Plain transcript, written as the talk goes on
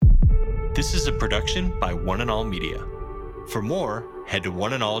This is a production by One and All Media. For more, head to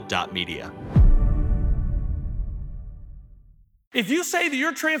oneandall.media. If you say that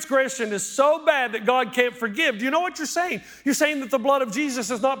your transgression is so bad that God can't forgive, do you know what you're saying? You're saying that the blood of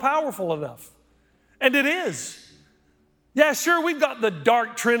Jesus is not powerful enough. And it is. Yeah, sure, we've got the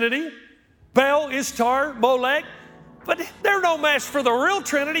dark trinity, Baal, Ishtar, Molech, but they're no match for the real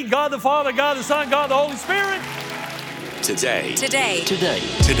Trinity, God the Father, God the Son, God the Holy Spirit. Today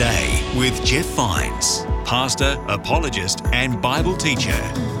with Jeff Vines, pastor, apologist, and Bible teacher.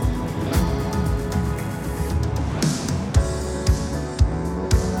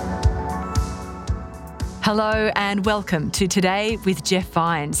 Hello and welcome to Today with Jeff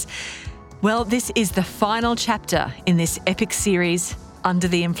Vines. Well, this is the final chapter in this epic series, Under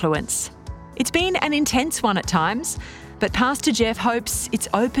the Influence. It's been an intense one at times, but Pastor Jeff hopes it's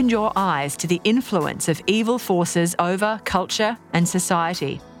opened your eyes to the influence of evil forces over culture and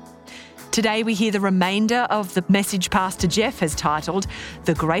society. Today we hear the remainder of the message Pastor Jeff has titled,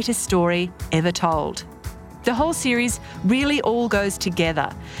 The Greatest Story Ever Told. The whole series really all goes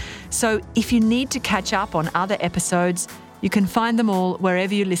together. So if you need to catch up on other episodes, you can find them all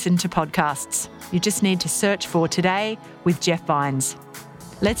wherever you listen to podcasts. You just need to search for Today with Jeff Vines.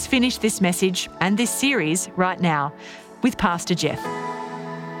 Let's finish this message and this series right now with Pastor Jeff.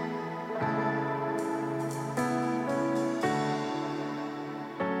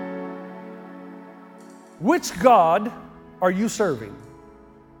 Which God are you serving?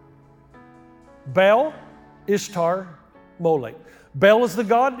 Baal, Ishtar, Molech. Baal is the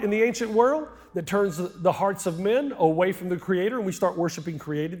god in the ancient world that turns the hearts of men away from the Creator, and we start worshiping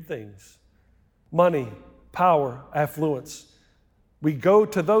created things. Money, power, affluence. We go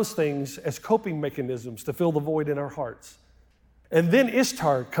to those things as coping mechanisms to fill the void in our hearts. And then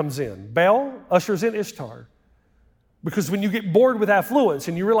Ishtar comes in. Baal ushers in Ishtar. Because when you get bored with affluence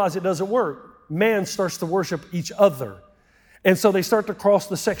and you realize it doesn't work, man starts to worship each other. And so they start to cross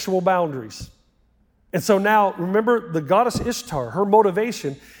the sexual boundaries. And so now, remember, the goddess Ishtar, her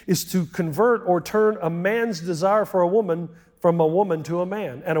motivation is to convert or turn a man's desire for a woman from a woman to a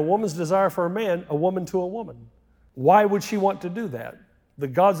man, and a woman's desire for a man, a woman to a woman. Why would she want to do that? The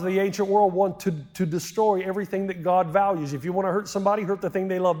gods of the ancient world want to destroy everything that God values. If you want to hurt somebody, hurt the thing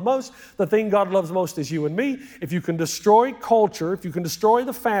they love most. The thing God loves most is you and me. If you can destroy culture, if you can destroy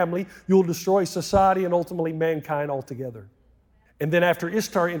the family, you'll destroy society and ultimately mankind altogether. And then after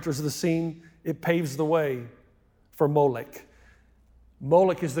Ishtar enters the scene, it paves the way for Molech.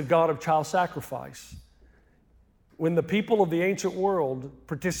 Molech is the god of child sacrifice. When the people of the ancient world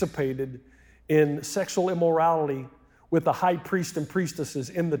participated in sexual immorality with the high priest and priestesses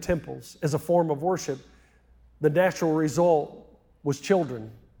in the temples as a form of worship, the natural result was children,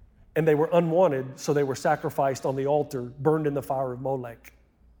 and they were unwanted, so they were sacrificed on the altar, burned in the fire of Molech.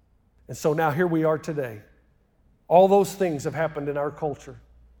 And so now here we are today. All those things have happened in our culture.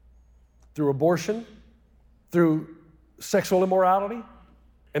 Through abortion, through sexual immorality,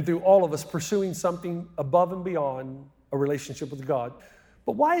 and through all of us pursuing something above and beyond a relationship with God.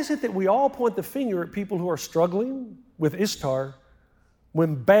 But why is it that we all point the finger at people who are struggling with Ishtar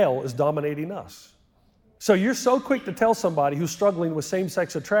when Baal is dominating us? So you're so quick to tell somebody who's struggling with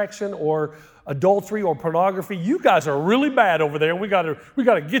same-sex attraction or adultery or pornography, you guys are really bad over there, and we got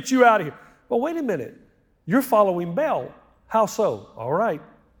to get you out of here. Well, wait a minute. You're following Baal. How so? All right.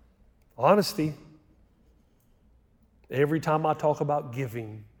 Honesty. Every time I talk about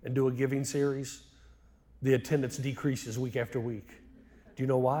giving and do a giving series, the attendance decreases week after week. Do you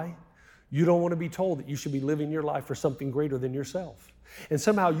know why? You don't want to be told that you should be living your life for something greater than yourself. And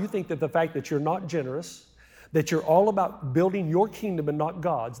somehow you think that the fact that you're not generous, that you're all about building your kingdom and not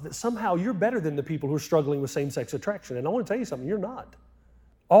God's, that somehow you're better than the people who are struggling with same-sex attraction. And I want to tell you something, you're not.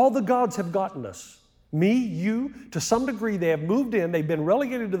 All the gods have gotten us. Me, you, to some degree, they have moved in, they've been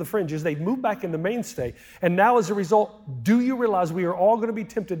relegated to the fringes, they've moved back in the mainstay, and now as a result, do you realize we are all going to be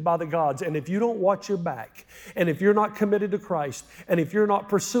tempted by the gods? And if you don't watch your back, and if you're not committed to Christ, and if you're not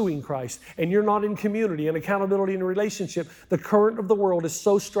pursuing Christ, and you're not in community and accountability and relationship, the current of the world is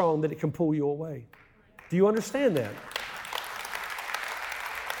so strong that it can pull you away. Do you understand that?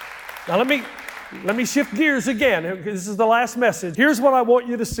 Now let me shift gears again. This is the last message. Here's what I want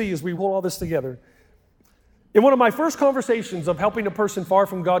you to see as we pull all this together. In one of my first conversations of helping a person far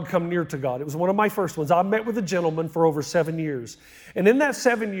from God come near to God, it was one of my first ones. I met with a gentleman for over 7 years. And in that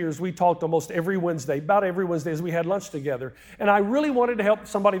 7 years, we talked almost every Wednesday, about every Wednesday as we had lunch together. And I really wanted to help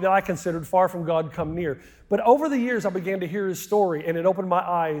somebody that I considered far from God come near. But over the years, I began to hear his story, and it opened my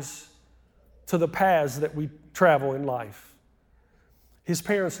eyes to the paths that we travel in life. His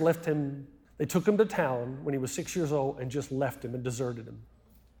parents left him. They took him to town when he was 6 years old and just left him and deserted him.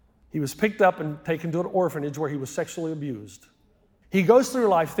 He was picked up and taken to an orphanage where he was sexually abused. He goes through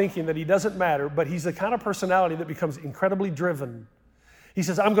life thinking that he doesn't matter, but he's the kind of personality that becomes incredibly driven. He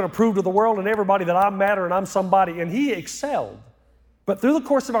says, I'm going to prove to the world and everybody that I matter and I'm somebody. And he excelled. But through the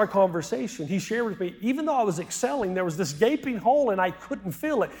course of our conversation, he shared with me, even though I was excelling, there was this gaping hole and I couldn't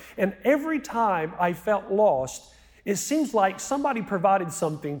fill it. And every time I felt lost, it seems like somebody provided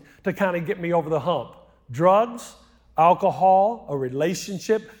something to kind of get me over the hump. Drugs, alcohol, a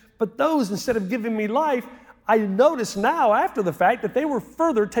relationship. But those, instead of giving me life, I notice now after the fact that they were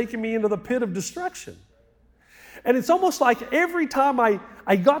further taking me into the pit of destruction. And it's almost like every time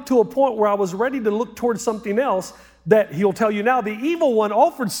I got to a point where I was ready to look towards something else, that he'll tell you now, the evil one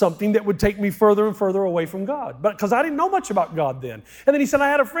offered something that would take me further and further away from God. But because I didn't know much about God then. And then he said, I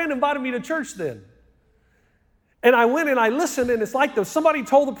had a friend invited me to church then. And I went and I listened, and it's like somebody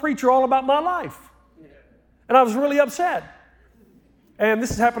told the preacher all about my life. And I was really upset. And this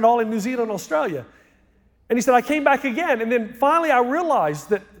has happened all in New Zealand and Australia. And he said, I came back again. And then finally I realized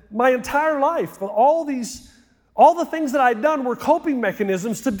that my entire life, all the things that I'd done were coping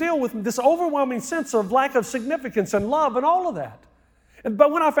mechanisms to deal with this overwhelming sense of lack of significance and love and all of that.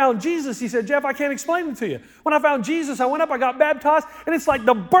 But when I found Jesus, he said, Jeff, I can't explain it to you. When I found Jesus, I went up, I got baptized, and it's like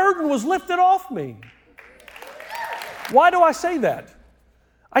the burden was lifted off me. Why do I say that?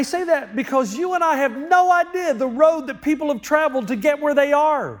 I say that because you and I have no idea the road that people have traveled to get where they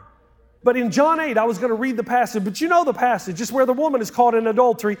are. But in John 8, I was going to read the passage, but you know the passage, just where the woman is caught in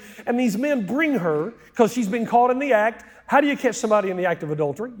adultery, and these men bring her because she's been caught in the act. How do you catch somebody in the act of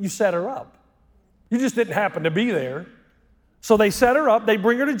adultery? You set her up. You just didn't happen to be there. So they set her up, they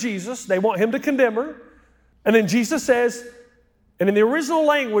bring her to Jesus, they want him to condemn her, and then Jesus says, and in the original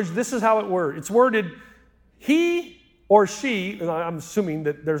language, this is how it's worded, he or she, and I'm assuming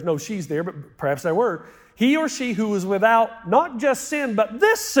that there's no she's there, but perhaps there were, he or she who was without not just sin, but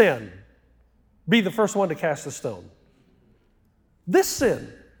this sin, be the first one to cast a stone. This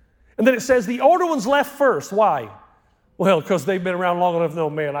sin. And then it says the older ones left first. Why? Well, because they've been around long enough to know,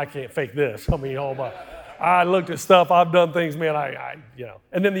 man, I can't fake this. I mean, I looked at stuff, I've done things, man,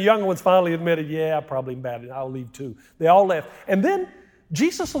 And then the younger ones finally admitted, yeah, I probably bad, I'll leave too. They all left. And then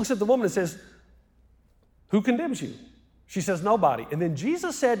Jesus looks at the woman and says, who condemns you? She says, nobody. And then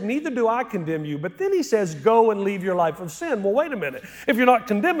Jesus said, neither do I condemn you. But then he says, go and leave your life of sin. Well, wait a minute. If you're not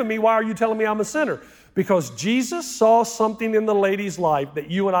condemning me, why are you telling me I'm a sinner? Because Jesus saw something in the lady's life that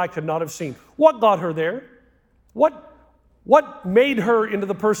you and I could not have seen. What got her there? What made her into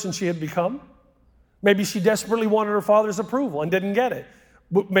the person she had become? Maybe she desperately wanted her father's approval and didn't get it.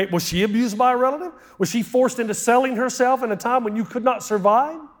 Was she abused by a relative? Was she forced into selling herself in a time when you could not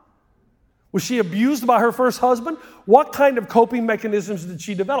survive? Was she abused by her first husband? What kind of coping mechanisms did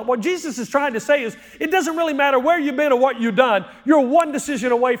she develop? What Jesus is trying to say is, it doesn't really matter where you've been or what you've done. You're one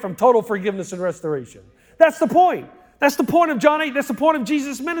decision away from total forgiveness and restoration. That's the point. That's the point of John 8. That's the point of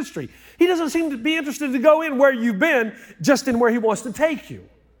Jesus' ministry. He doesn't seem to be interested to go in where you've been, just in where he wants to take you.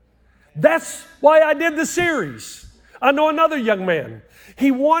 That's why I did the series. I know another young man.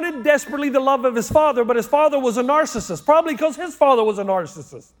 He wanted desperately the love of his father, but his father was a narcissist, probably because his father was a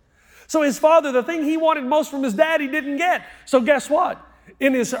narcissist. So his father, the thing he wanted most from his dad, he didn't get. So guess what?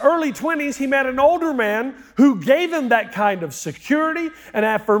 In his early 20s, he met an older man who gave him that kind of security and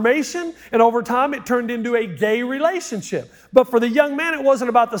affirmation, and over time it turned into a gay relationship. But for the young man, it wasn't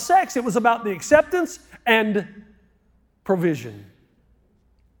about the sex, it was about the acceptance and provision.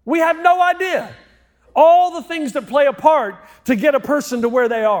 We have no idea all the things that play a part to get a person to where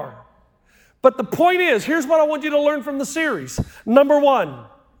they are. But the point is, here's what I want you to learn from the series. Number one,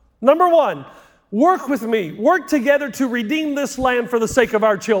 work with me. Work together to redeem this land for the sake of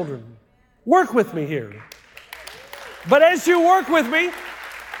our children. Work with me here. But as you work with me,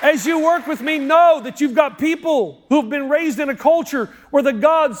 know that you've got people who've been raised in a culture where the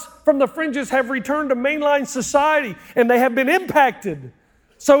gods from the fringes have returned to mainline society and they have been impacted.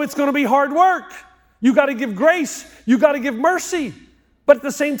 So it's going to be hard work. You got to give grace. You got to give mercy. But at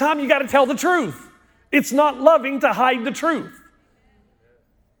the same time, you got to tell the truth. It's not loving to hide the truth.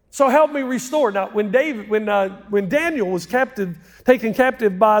 So help me restore. Now, when Daniel was taken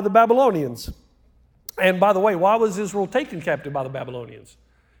captive by the Babylonians, and by the way, why was Israel taken captive by the Babylonians?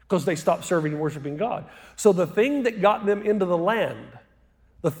 Because they stopped serving and worshiping God. So the thing that got them into the land,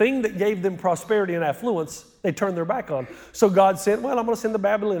 the thing that gave them prosperity and affluence, they turned their back on. So God said, well, I'm going to send the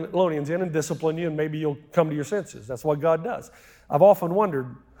Babylonians in and discipline you, and maybe you'll come to your senses. That's what God does. I've often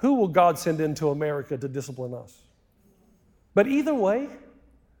wondered, who will God send into America to discipline us? But either way,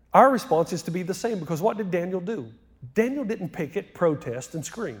 our response is to be the same, because what did Daniel do? Daniel didn't picket, protest, and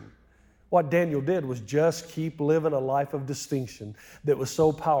scream. What Daniel did was just keep living a life of distinction that was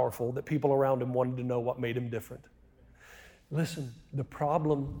so powerful that people around him wanted to know what made him different. Listen, the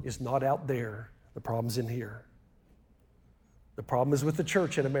problem is not out there. The problem's in here. The problem is with the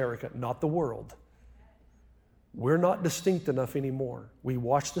church in America, not the world. We're not distinct enough anymore. We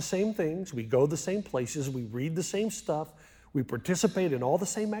watch the same things. We go the same places. We read the same stuff. We participate in all the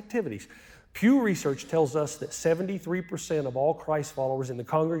same activities. Pew Research tells us that 73% of all Christ followers in the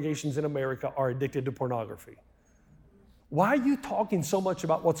congregations in America are addicted to pornography. Why are you talking so much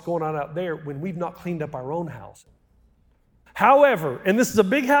about what's going on out there when we've not cleaned up our own house? However, and this is a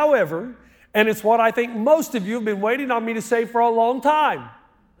big however, and it's what I think most of you have been waiting on me to say for a long time.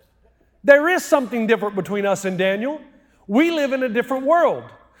 There is something different between us and Daniel. We live in a different world.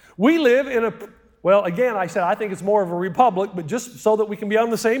 We live in I said I think it's more of a republic, but just so that we can be on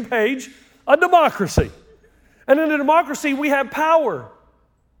the same page, a democracy. And in a democracy, we have power,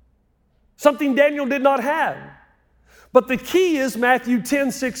 something Daniel did not have. But the key is Matthew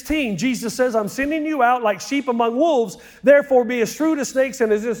 10:16. Jesus says, I'm sending you out like sheep among wolves, therefore be as shrewd as snakes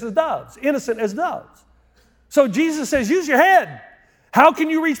and as innocent as doves. So Jesus says, use your head. How can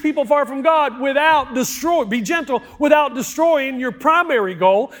you reach people far from God be gentle, without destroying your primary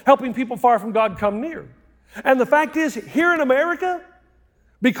goal, helping people far from God come near? And the fact is, here in America,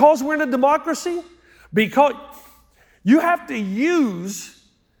 because we're in a democracy, because you have to use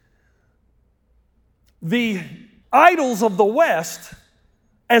the idols of the West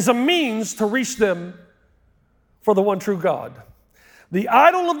as a means to reach them for the one true God. The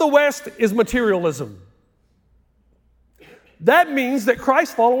idol of the West is materialism. That means that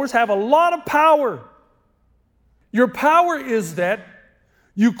Christ followers have a lot of power. Your power is that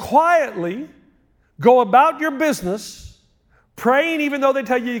you quietly go about your business praying even though they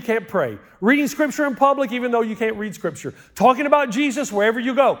tell you can't pray, reading Scripture in public even though you can't read Scripture, talking about Jesus wherever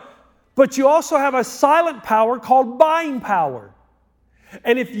you go. But you also have a silent power called buying power.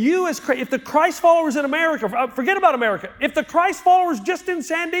 And if the Christ followers in America, forget about America, if the Christ followers just in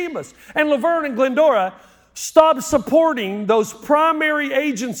San Dimas and Laverne and Glendora stop supporting those primary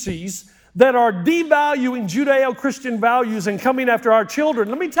agencies that are devaluing Judeo-Christian values and coming after our children,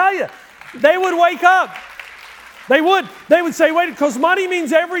 let me tell you, they would wake up. They would say, wait, because money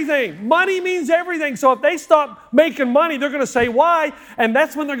means everything. Money means everything. So if they stop making money, they're going to say why, and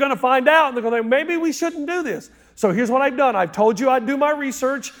that's when they're going to find out, and they're going to think, maybe we shouldn't do this. So here's what I've done. I've told you I'd do my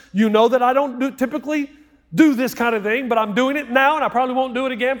research. You know that I don't typically do this kind of thing, but I'm doing it now, and I probably won't do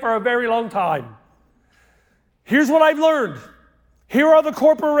it again for a very long time. Here's what I've learned. Here are the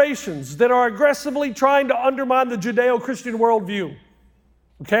corporations that are aggressively trying to undermine the Judeo-Christian worldview.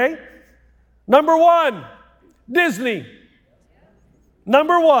 Okay? Number one, Disney.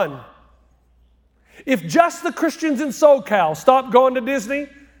 Number one. If just the Christians in SoCal stopped going to Disney,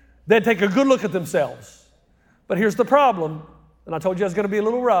 they'd take a good look at themselves. But here's the problem, and I told you I was going to be a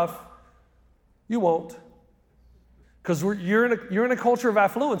little rough. You won't. Because you're in a culture of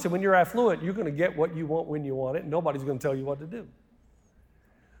affluence, and when you're affluent, you're going to get what you want when you want it, and nobody's going to tell you what to do.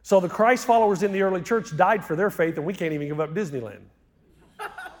 So the Christ followers in the early church died for their faith, and we can't even give up Disneyland.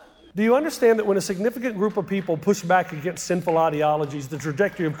 Do you understand that when a significant group of people push back against sinful ideologies, the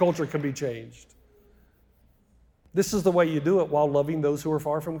trajectory of culture can be changed? This is the way you do it while loving those who are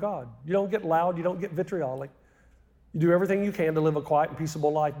far from God. You don't get loud, you don't get vitriolic. You do everything you can to live a quiet and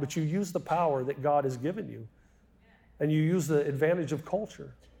peaceable life, but you use the power that God has given you. And you use the advantage of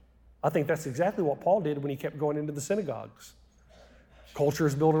culture. I think that's exactly what Paul did when he kept going into the synagogues. Culture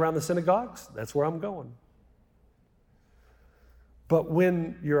is built around the synagogues. That's where I'm going. But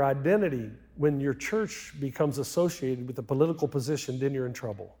when your identity, when your church becomes associated with a political position, then you're in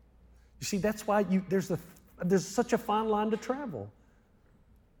trouble. You see, that's why there's such a fine line to travel.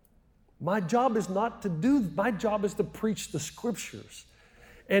 My job is to preach the Scriptures.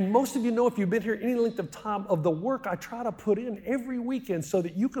 And most of you know, if you've been here any length of time, of the work I try to put in every weekend so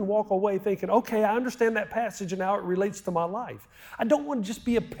that you can walk away thinking, okay, I understand that passage and how it relates to my life. I don't want to just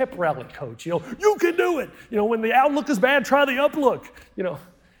be a pep rally coach. You can do it. When the outlook is bad, try the uplook.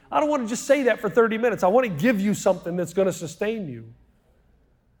 I don't want to just say that for 30 minutes. I want to give you something that's going to sustain you.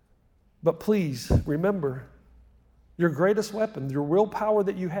 But please remember, your greatest weapon, your willpower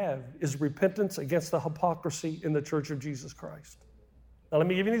that you have, is repentance against the hypocrisy in the Church of Jesus Christ. Now, let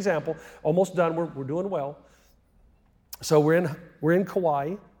me give you an example. Almost done. We're doing well. So we're in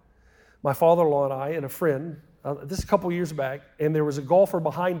Kauai, my father-in-law and I and a friend. This is a couple years back, and there was a golfer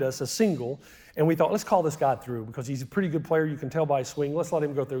behind us, a single, and we thought, let's call this guy through because he's a pretty good player. You can tell by his swing. Let's let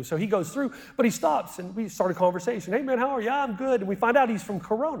him go through. So he goes through, but he stops, and we start a conversation. Hey, man, how are you? I'm good. And we find out he's from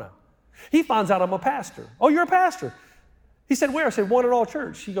Corona. He finds out I'm a pastor. Oh, you're a pastor? He said, where? I said, One and All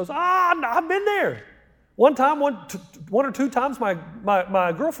Church. He goes, I've been there. One or two times,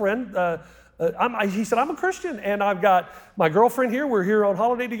 my girlfriend, he said, I'm a Christian, and I've got my girlfriend here. We're here on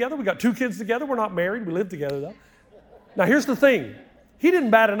holiday together. We got 2 kids together. We're not married. We live together, though. Now, here's the thing. He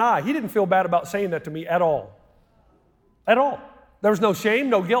didn't bat an eye. He didn't feel bad about saying that to me at all. At all. There was no shame,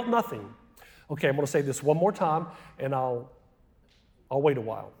 no guilt, nothing. Okay, I'm going to say this one more time, and I'll wait a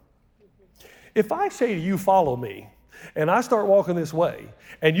while. If I say to you, follow me, and I start walking this way,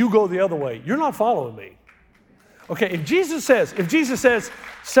 and you go the other way, you're not following me. Okay, if Jesus says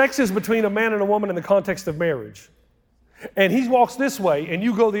sex is between a man and a woman in the context of marriage, and he walks this way and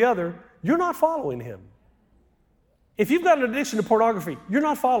you go the other, you're not following him. If you've got an addiction to pornography, you're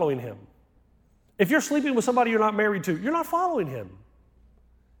not following him. If you're sleeping with somebody you're not married to, you're not following him.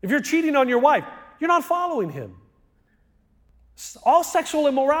 If you're cheating on your wife, you're not following him. All sexual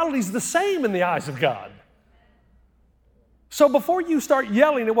immorality is the same in the eyes of God. So before you start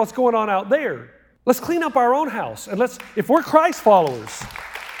yelling at what's going on out there, let's clean up our own house. And if we're Christ followers,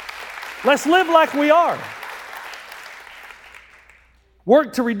 let's live like we are.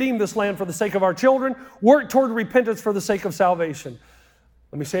 Work to redeem this land for the sake of our children. Work toward repentance for the sake of salvation.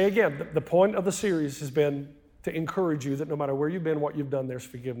 Let me say again, the point of the series has been to encourage you that no matter where you've been, what you've done, there's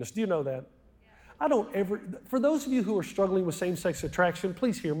forgiveness. Do you know that? For those of you who are struggling with same-sex attraction,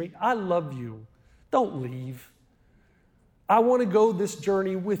 please hear me. I love you. Don't leave. I want to go this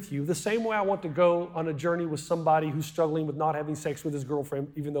journey with you the same way I want to go on a journey with somebody who's struggling with not having sex with his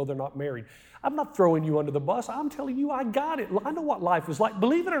girlfriend even though they're not married. I'm not throwing you under the bus. I'm telling you I got it. I know what life is like.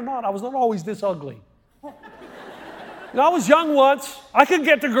 Believe it or not, I was not always this ugly. I was young once. I could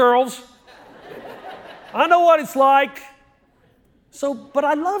get to girls. I know what it's like. But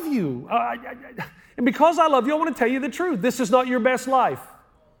I love you. And because I love you, I want to tell you the truth. This is not your best life.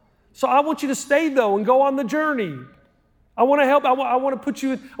 So I want you to stay, though, and go on the journey. I want to help. I want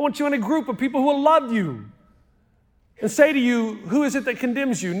you in a group of people who will love you and say to you, who is it that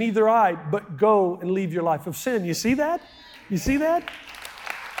condemns you? Neither I, but go and leave your life of sin. You see that? You see that?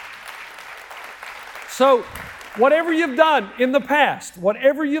 So whatever you've done in the past,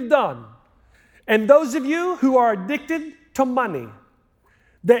 whatever you've done, and those of you who are addicted to money,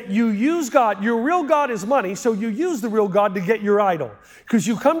 that you use God, your real God is money, so you use the real God to get your idol. Because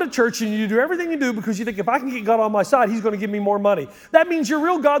you come to church and you do everything you do because you think if I can get God on my side, He's going to give me more money. That means your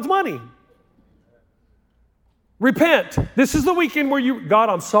real God's money. Repent. This is the weekend where God,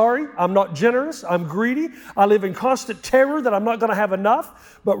 I'm sorry, I'm not generous, I'm greedy, I live in constant terror that I'm not going to have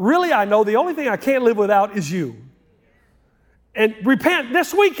enough, but really I know the only thing I can't live without is you. And repent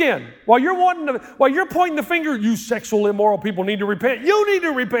this weekend. While you're pointing the finger, you sexual immoral people need to repent. You need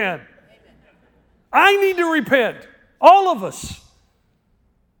to repent. I need to repent. All of us.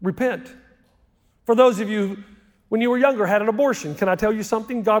 Repent. For those of you, when you were younger, had an abortion, can I tell you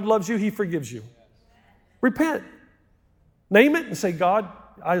something? God loves you. He forgives you. Repent. Name it and say, God,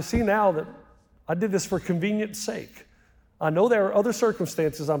 I see now that I did this for convenience sake. I know there are other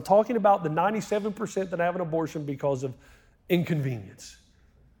circumstances. I'm talking about the 97% that have an abortion because of inconvenience.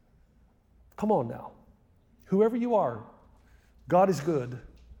 Come on now. Whoever you are, God is good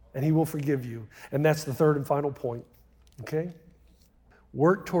and He will forgive you. And that's the third and final point. Okay?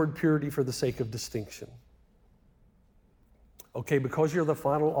 Work toward purity for the sake of distinction. Okay, because you're the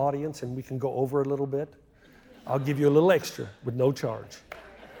final audience and we can go over a little bit, I'll give you a little extra with no charge.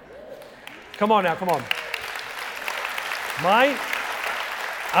 Come on now, come on.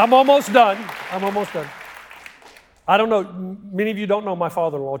 I'm almost done. I don't know, many of you don't know my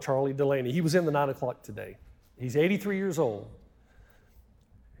father-in-law, Charlie Delaney. He was in the 9 o'clock today. He's 83 years old.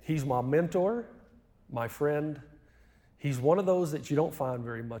 He's my mentor, my friend. He's one of those that you don't find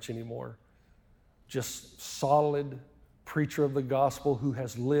very much anymore. Just solid preacher of the gospel who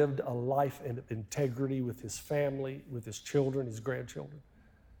has lived a life in integrity with his family, with his children, his grandchildren.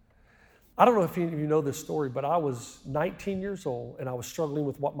 I don't know if any of you know this story, but I was 19 years old and I was struggling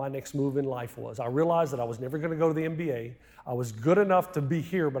with what my next move in life was. I realized that I was never going to go to the NBA. I was good enough to be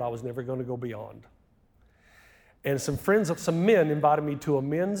here, but I was never going to go beyond. And some men invited me to a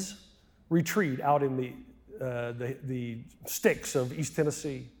men's retreat out in the sticks of East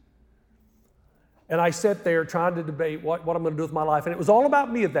Tennessee. And I sat there trying to debate what I'm going to do with my life. And it was all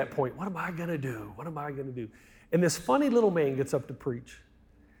about me at that point. What am I going to do? What am I going to do? And this funny little man gets up to preach.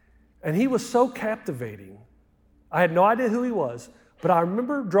 And he was so captivating. I had no idea who he was, but I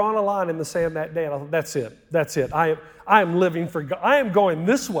remember drawing a line in the sand that day, and I thought, that's it. I am living for God. I am going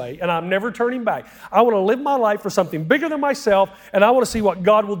this way, and I'm never turning back. I want to live my life for something bigger than myself, and I want to see what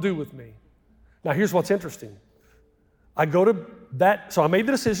God will do with me. Now, here's what's interesting. I go to that, so I made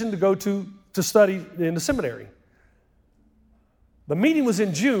the decision to go to study in the seminary. The meeting was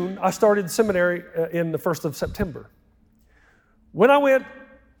in June. I started seminary in the 1st of September. When I went,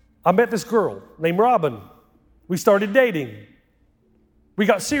 I met this girl named Robin. We started dating. We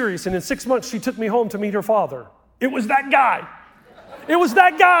got serious, and in 6 months, she took me home to meet her father. It was that guy. It was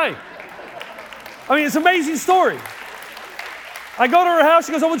that guy. I mean, it's an amazing story. I go to her house.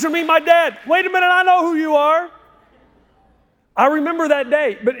 She goes, I want you to meet my dad. Wait a minute, I know who you are. I remember that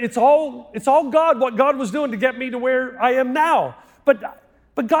day, but it's all God, what God was doing to get me to where I am now. But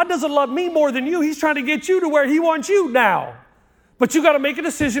God doesn't love me more than you. He's trying to get you to where He wants you now. But you got to make a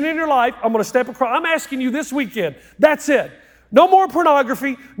decision in your life. I'm going to step across. I'm asking you this weekend. That's it. No more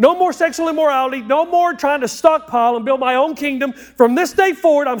pornography, no more sexual immorality, no more trying to stockpile and build my own kingdom. From this day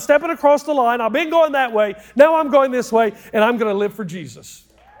forward, I'm stepping across the line. I've been going that way. Now I'm going this way, and I'm going to live for Jesus.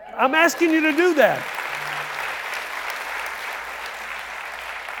 I'm asking you to do that.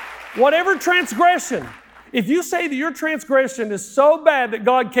 Whatever transgression, if you say that your transgression is so bad that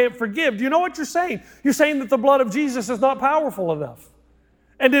God can't forgive, do you know what you're saying? You're saying that the blood of Jesus is not powerful enough.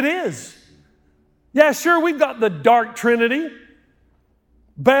 And it is. Yeah, sure, we've got the dark trinity,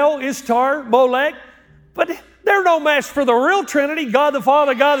 Baal, Ishtar, Molech, but they're no match for the real Trinity, God the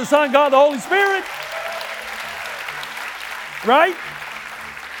Father, God the Son, God the Holy Spirit. Right?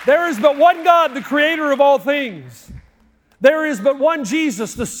 There is but one God, the creator of all things. There is but one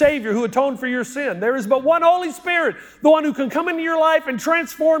Jesus, the Savior, who atoned for your sin. There is but one Holy Spirit, the one who can come into your life and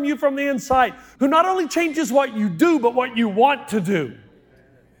transform you from the inside, who not only changes what you do, but what you want to do.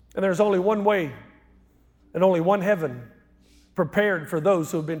 And there's only one way and only one heaven prepared for those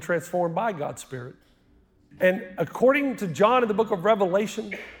who have been transformed by God's Spirit. And according to John in the book of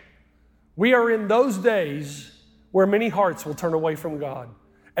Revelation, we are in those days where many hearts will turn away from God.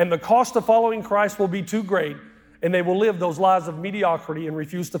 And the cost of following Christ will be too great, and they will live those lives of mediocrity and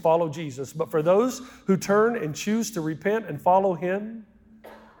refuse to follow Jesus. But for those who turn and choose to repent and follow Him,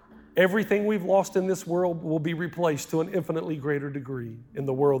 everything we've lost in this world will be replaced to an infinitely greater degree in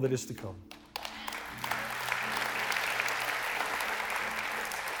the world that is to come.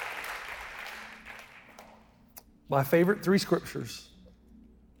 My favorite 3 scriptures.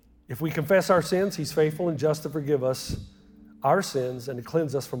 If we confess our sins, He's faithful and just to forgive us our sins and to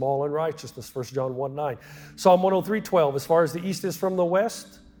cleanse us from all unrighteousness, 1 John 1:9. Psalm 103:12, as far as the east is from the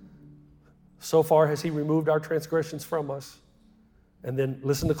west, so far has He removed our transgressions from us. And then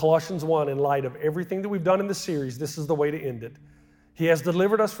listen to Colossians 1, in light of everything that we've done in this series, this is the way to end it. He has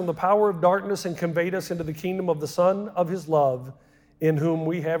delivered us from the power of darkness and conveyed us into the kingdom of the Son of His love, in whom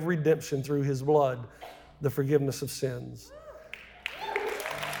we have redemption through His blood, the forgiveness of sins.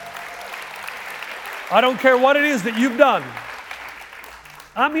 I don't care what it is that you've done.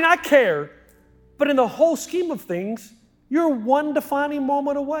 I mean, I care, but in the whole scheme of things, you're one defining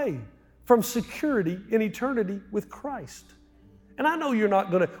moment away from security in eternity with Christ. And I know you're not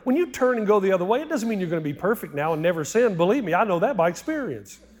going to, when you turn and go the other way, it doesn't mean you're going to be perfect now and never sin. Believe me, I know that by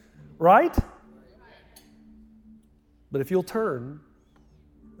experience. Right? But if you'll turn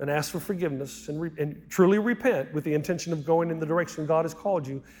and ask for forgiveness and truly repent with the intention of going in the direction God has called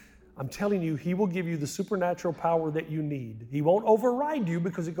you, I'm telling you, He will give you the supernatural power that you need. He won't override you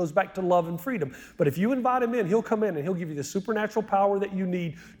because it goes back to love and freedom. But if you invite Him in, He'll come in and He'll give you the supernatural power that you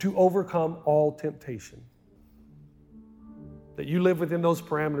need to overcome all temptation. That you live within those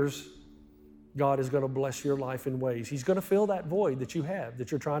parameters, God is going to bless your life in ways. He's going to fill that void that you have, that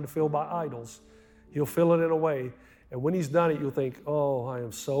you're trying to fill by idols. He'll fill it in a way. And when He's done it, you'll think, oh, I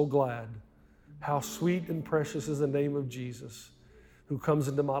am so glad. How sweet and precious is the name of Jesus, who comes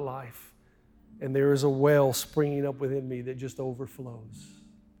into my life. And there is a well springing up within me that just overflows.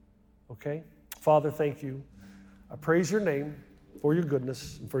 Okay? Father, thank you. I praise your name for your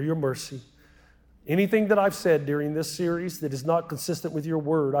goodness and for your mercy. Anything that I've said during this series that is not consistent with your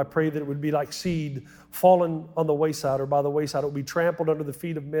word, I pray that it would be like seed fallen on the wayside or by the wayside. It will be trampled under the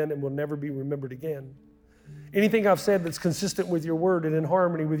feet of men and will never be remembered again. Anything I've said that's consistent with your word and in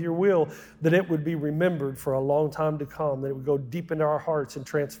harmony with your will, that it would be remembered for a long time to come, that it would go deep into our hearts and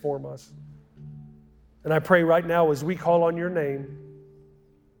transform us. And I pray right now as we call on your name,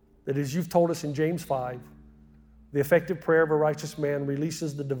 that as you've told us in James 5, the effective prayer of a righteous man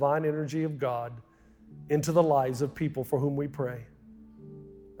releases the divine energy of God into the lives of people for whom we pray.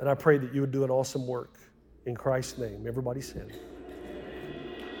 And I pray that you would do an awesome work. In Christ's name, everybody said.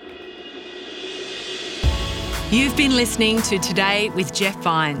 You've been listening to Today with Jeff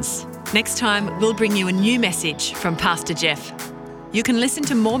Vines. Next time, we'll bring you a new message from Pastor Jeff. You can listen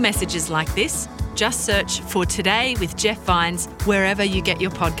to more messages like this. Just search for Today with Jeff Vines wherever you get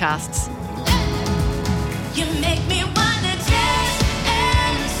your podcasts. You make me wanna dance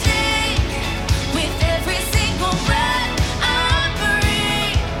and sing with every single breath I'm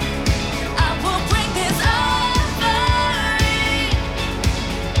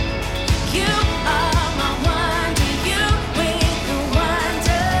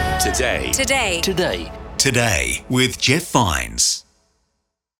Today with Jeff Vines.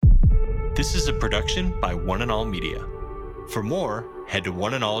 This is a production by One and All Media. For more, head to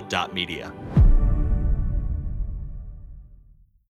oneandall.media.